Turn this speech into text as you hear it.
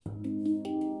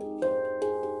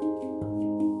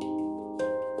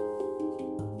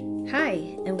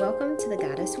Hi, and welcome to the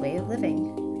Goddess Way of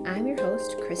Living. I'm your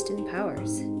host, Kristen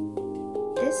Powers.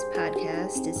 This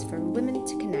podcast is for women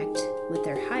to connect with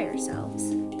their higher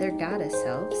selves, their goddess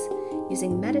selves,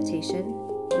 using meditation,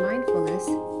 mindfulness,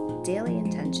 daily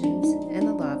intentions, and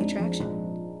the law of attraction.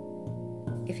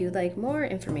 If you'd like more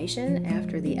information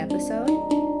after the episode,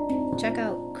 check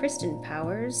out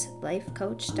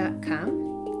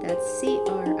KristenPowersLifeCoach.com. That's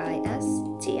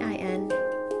Kristin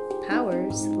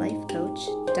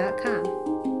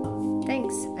PowersLifeCoach.com.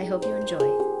 Thanks. I hope you enjoy.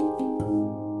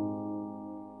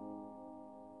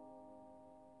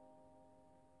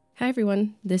 Hi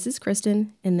everyone, this is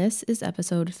Kristen, and this is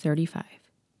episode 35.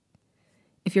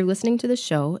 If you're listening to the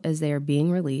show as they are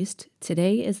being released,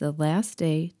 today is the last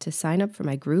day to sign up for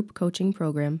my group coaching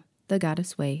program, The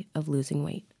Goddess Way of Losing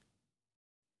Weight.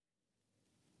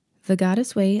 The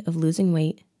Goddess Way of Losing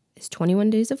Weight is 21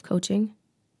 days of coaching,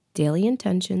 daily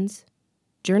intentions,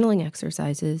 journaling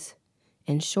exercises,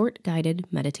 and short guided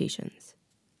meditations.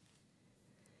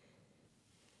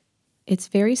 It's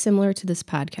very similar to this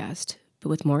podcast, but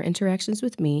with more interactions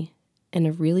with me and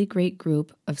a really great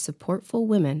group of supportful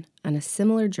women on a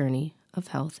similar journey of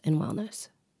health and wellness.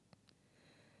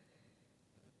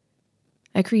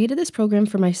 I created this program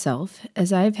for myself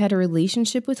as I've had a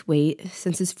relationship with weight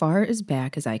since as far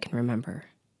back as I can remember.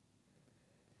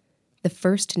 The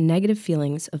first negative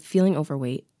feelings of feeling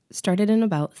overweight started in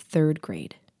about 3rd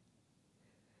grade.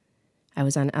 I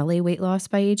was on LA weight loss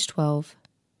by age 12,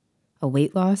 a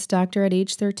weight loss doctor at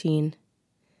age 13,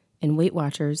 and Weight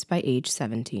Watchers by age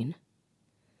 17.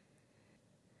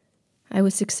 I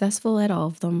was successful at all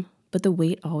of them, but the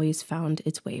weight always found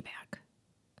its way back.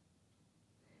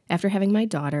 After having my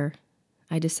daughter,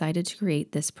 I decided to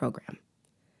create this program.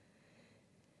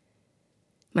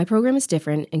 My program is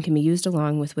different and can be used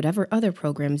along with whatever other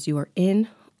programs you are in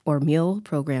or meal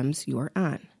programs you are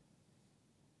on.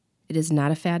 It is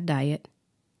not a fad diet,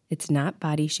 it's not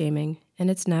body shaming,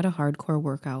 and it's not a hardcore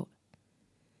workout.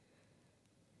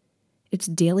 It's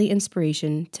daily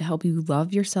inspiration to help you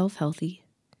love yourself healthy,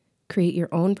 create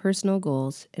your own personal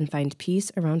goals, and find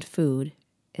peace around food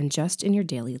and just in your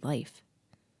daily life.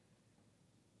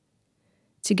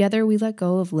 Together, we let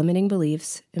go of limiting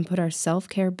beliefs and put our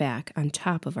self-care back on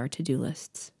top of our to-do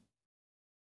lists.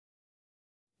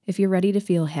 If you're ready to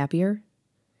feel happier,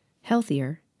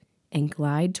 healthier, and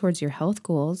glide towards your health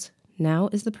goals, now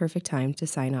is the perfect time to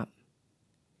sign up.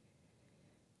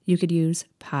 You could use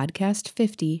Podcast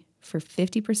 50 for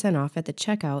 50% off at the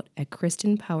checkout at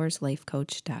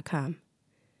KristenPowersLifeCoach.com.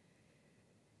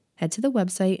 Head to the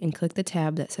website and click the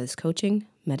tab that says Coaching,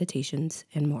 Meditations,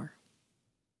 and More.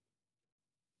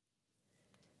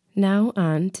 Now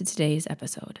on to today's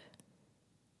episode.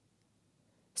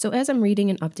 So as I'm reading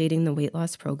and updating the weight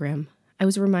loss program, I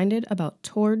was reminded about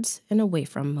towards and away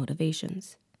from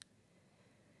motivations.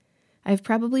 I've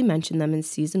probably mentioned them in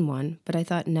season 1, but I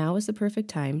thought now is the perfect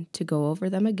time to go over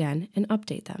them again and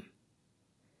update them.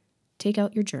 Take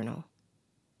out your journal.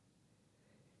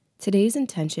 Today's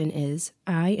intention is,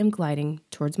 I am gliding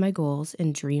towards my goals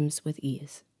and dreams with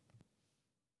ease.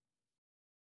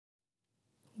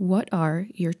 What are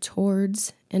your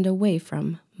towards and away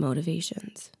from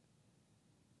motivations?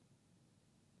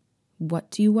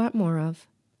 What do you want more of?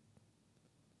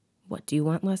 What do you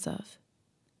want less of?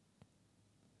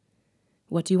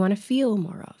 What do you want to feel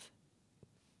more of?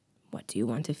 What do you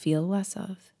want to feel less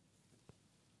of?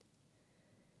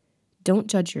 Don't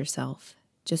judge yourself.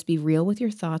 Just be real with your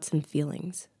thoughts and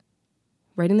feelings.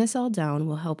 Writing this all down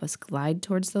will help us glide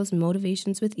towards those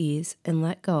motivations with ease and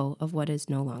let go of what is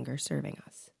no longer serving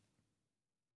us.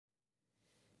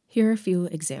 Here are a few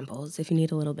examples if you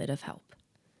need a little bit of help.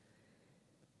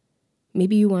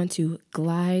 Maybe you want to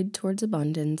glide towards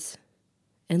abundance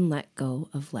and let go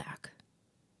of lack.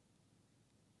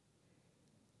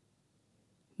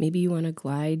 Maybe you want to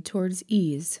glide towards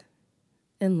ease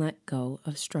and let go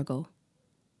of struggle.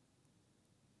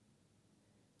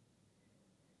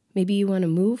 Maybe you want to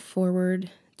move forward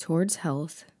towards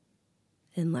health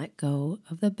and let go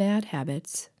of the bad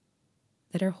habits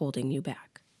that are holding you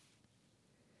back.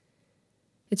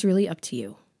 It's really up to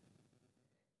you.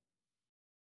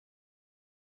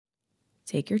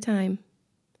 Take your time,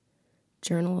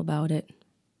 journal about it,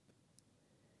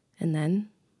 and then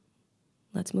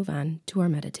let's move on to our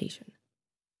meditation.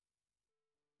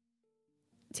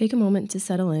 Take a moment to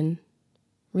settle in,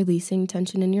 releasing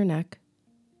tension in your neck,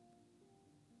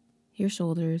 your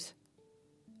shoulders,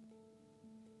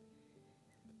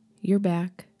 your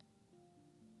back,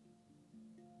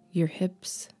 your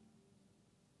hips,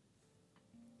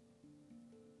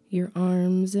 your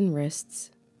arms and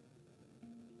wrists,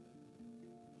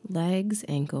 legs,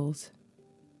 ankles,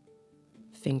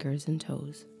 fingers and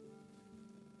toes.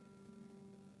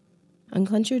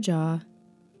 Unclench your jaw,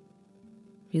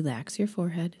 relax your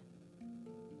forehead,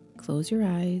 close your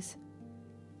eyes,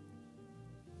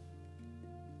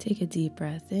 take a deep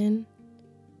breath in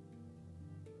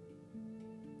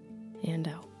and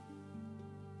out.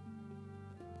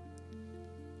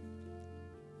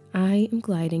 I am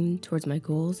gliding towards my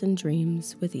goals and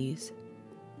dreams with ease.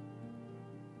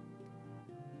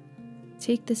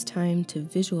 Take this time to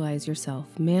visualize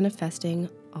yourself manifesting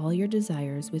all your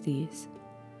desires with ease.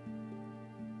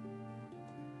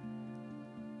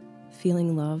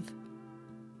 Feeling love,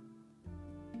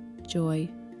 joy,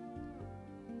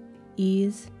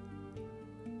 ease,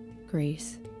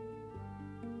 grace,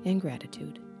 and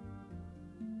gratitude.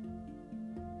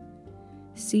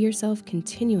 See yourself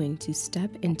continuing to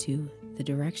step into the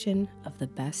direction of the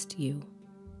best you.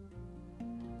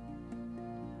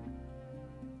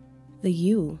 The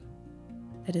you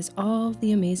that is all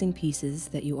the amazing pieces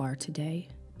that you are today,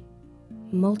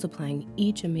 multiplying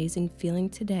each amazing feeling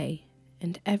today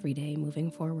and every day moving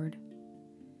forward.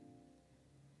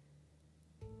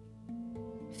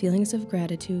 Feelings of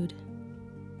gratitude,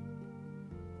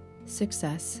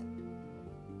 success,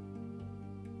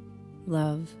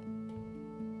 love,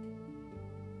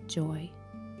 joy,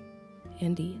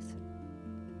 and ease.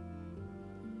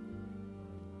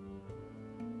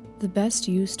 The best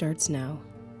you starts now.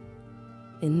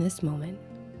 In this moment,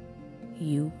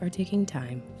 you are taking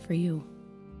time for you.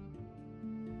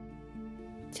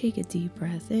 Take a deep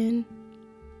breath in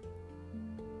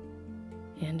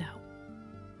and out.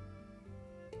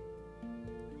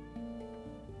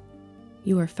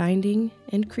 You are finding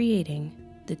and creating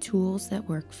the tools that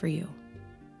work for you.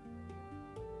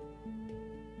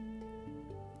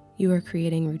 You are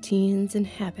creating routines and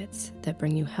habits that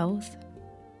bring you health,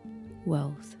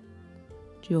 wealth,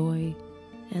 joy,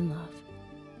 and love.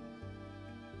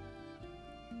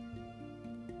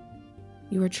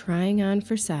 You are trying on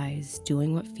for size,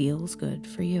 doing what feels good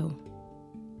for you.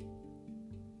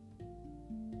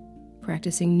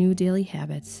 Practicing new daily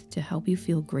habits to help you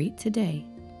feel great today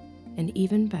and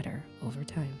even better over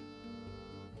time.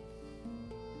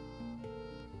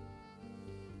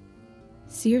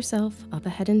 See yourself up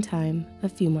ahead in time a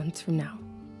few months from now,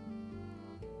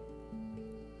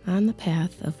 on the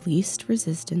path of least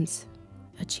resistance,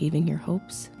 achieving your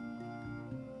hopes,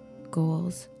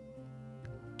 goals,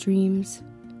 dreams,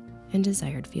 and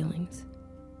desired feelings.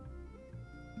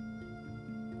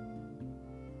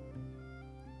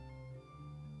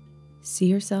 See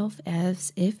yourself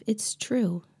as if it's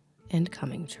true and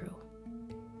coming true.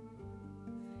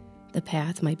 The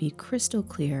path might be crystal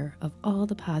clear of all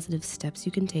the positive steps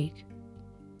you can take,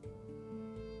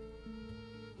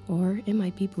 or it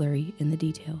might be blurry in the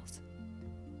details.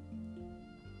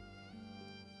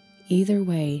 Either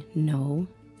way, know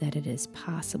that it is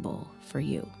possible for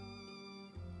you.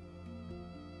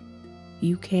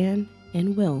 You can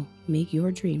and will make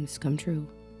your dreams come true.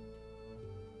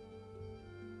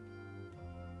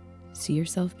 See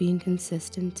yourself being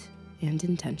consistent and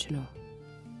intentional.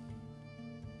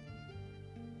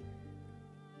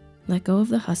 Let go of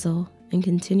the hustle and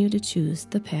continue to choose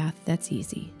the path that's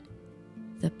easy,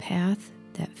 the path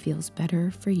that feels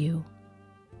better for you.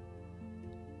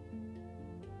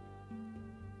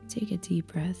 Take a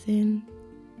deep breath in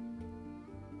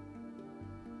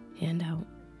and out.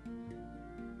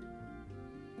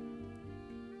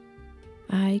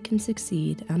 I can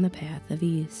succeed on the path of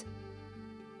ease.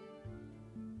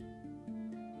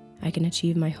 I can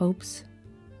achieve my hopes,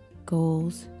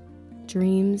 goals,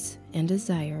 dreams, and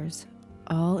desires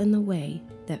all in the way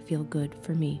that feel good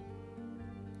for me.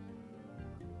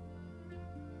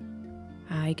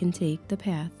 I can take the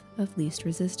path of least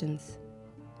resistance.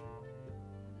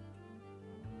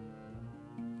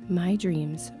 My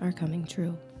dreams are coming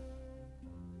true.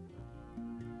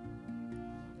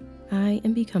 I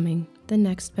am becoming the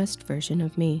next best version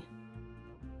of me.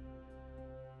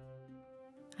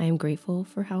 I am grateful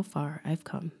for how far I've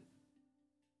come.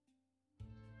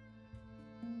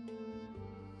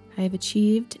 I have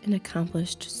achieved and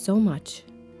accomplished so much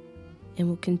and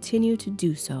will continue to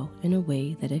do so in a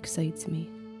way that excites me.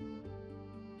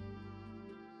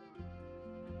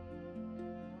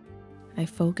 I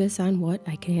focus on what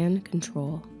I can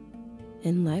control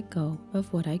and let go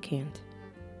of what I can't.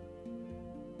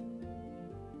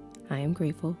 I am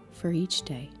grateful for each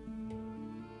day.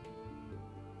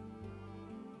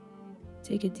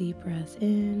 Take a deep breath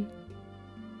in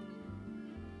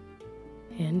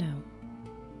and out.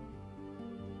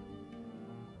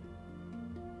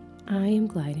 I am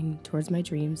gliding towards my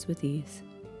dreams with ease.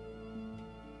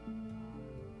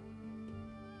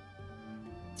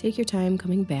 Take your time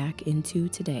coming back into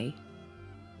today.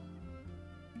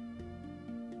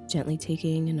 Gently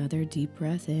taking another deep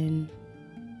breath in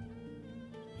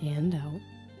and out.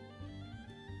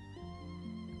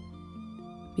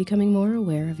 Becoming more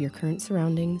aware of your current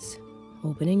surroundings,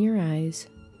 opening your eyes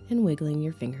and wiggling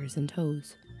your fingers and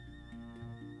toes.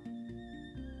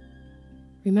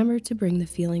 Remember to bring the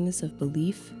feelings of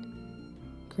belief,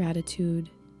 gratitude,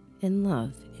 and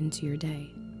love into your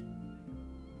day.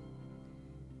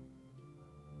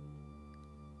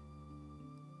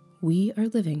 We are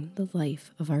living the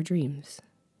life of our dreams.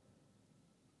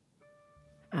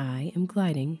 I am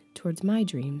gliding towards my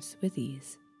dreams with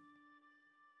ease.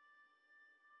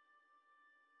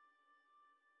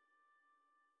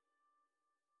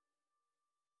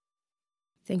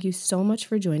 Thank you so much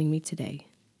for joining me today.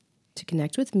 To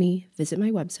connect with me, visit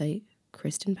my website,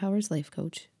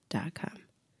 KristenPowersLifeCoach.com.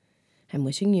 I'm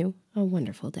wishing you a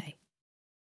wonderful day.